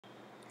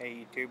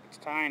Hey YouTube, it's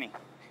Tiny.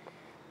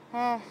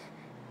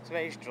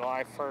 Today's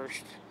July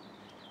 1st,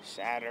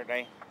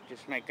 Saturday.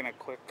 Just making a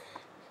quick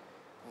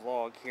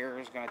vlog here. I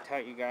was going to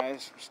tell you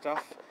guys some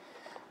stuff.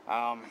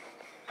 I'm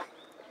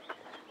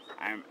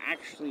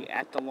actually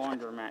at the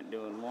laundromat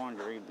doing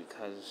laundry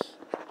because,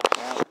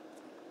 well,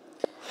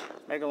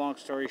 make a long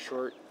story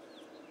short,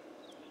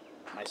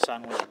 my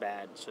son was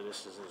bad, so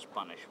this is his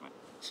punishment.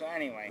 So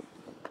anyway,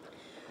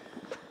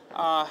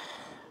 I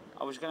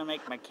was going to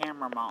make my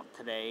camera mount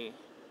today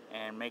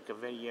and make a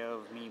video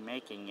of me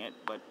making it,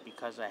 but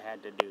because I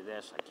had to do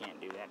this, I can't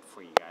do that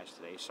for you guys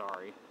today,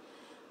 sorry.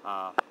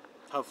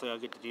 Hopefully I'll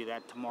get to do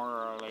that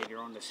tomorrow or later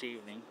on this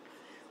evening.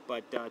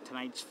 But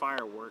tonight's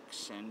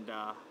fireworks, and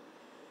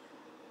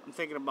I'm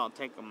thinking about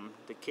taking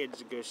the kids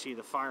to go see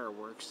the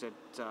fireworks.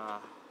 It's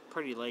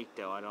pretty late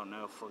though, I don't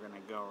know if we're going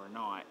to go or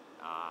not.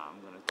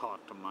 I'm going to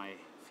talk to my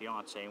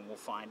fiance and we'll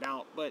find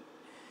out, but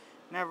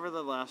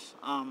nevertheless,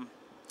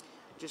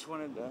 just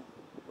wanted to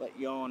let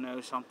y'all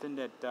know something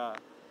that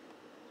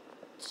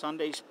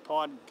Sunday's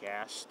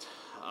podcast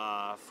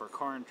for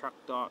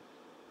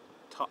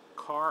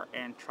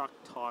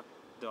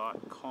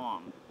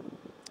Car&Truck.com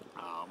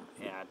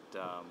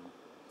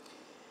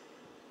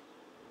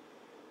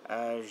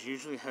is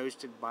usually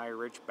hosted by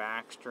Rich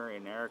Baxter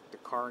and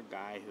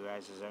EricTheCarGuy, who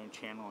has his own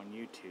channel on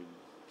YouTube.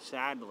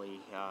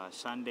 Sadly,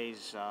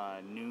 Sunday's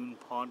noon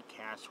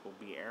podcast will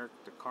be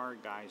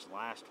EricTheCarGuy's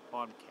last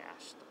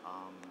podcast.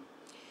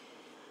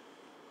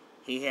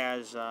 He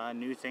has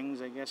new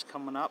things, I guess,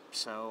 coming up,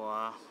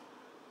 so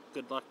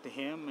good luck to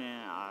him,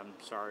 and I'm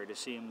sorry to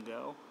see him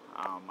go.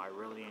 I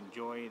really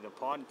enjoy the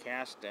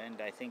podcast,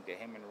 and I think that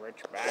him and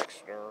Rich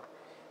Baxter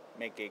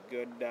make a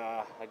good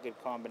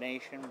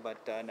combination,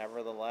 but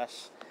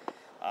nevertheless,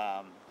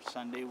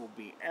 Sunday will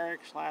be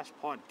Eric's last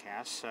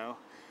podcast, so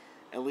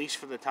at least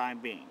for the time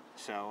being.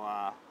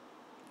 So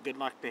good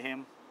luck to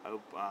him.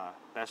 Hope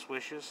best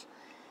wishes,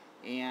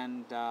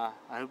 and I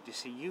hope to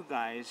see you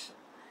guys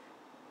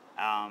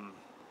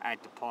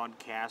at the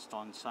podcast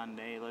on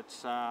Sunday.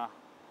 Let's let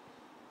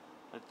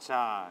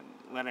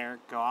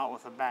Eric go out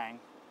with a bang,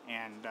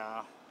 and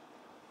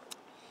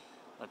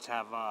let's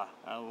have a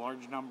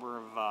large number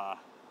of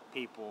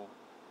people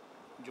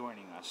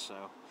joining us.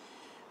 So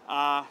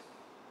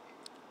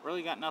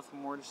really got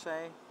nothing more to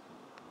say,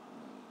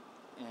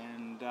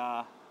 and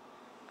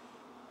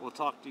we'll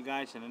talk to you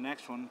guys in the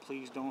next one.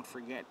 Please don't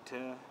forget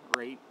to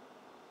rate,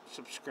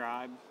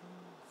 subscribe,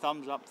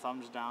 thumbs up,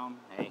 thumbs down.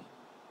 Hey,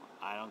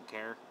 I don't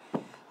care.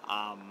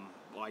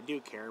 Well, I do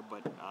care,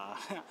 but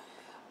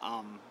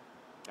I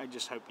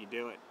just hope you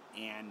do it.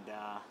 And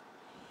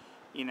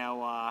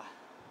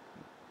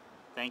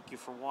thank you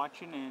for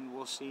watching, and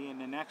we'll see you in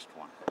the next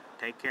one.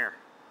 Take care.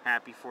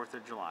 Happy 4th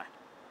of July.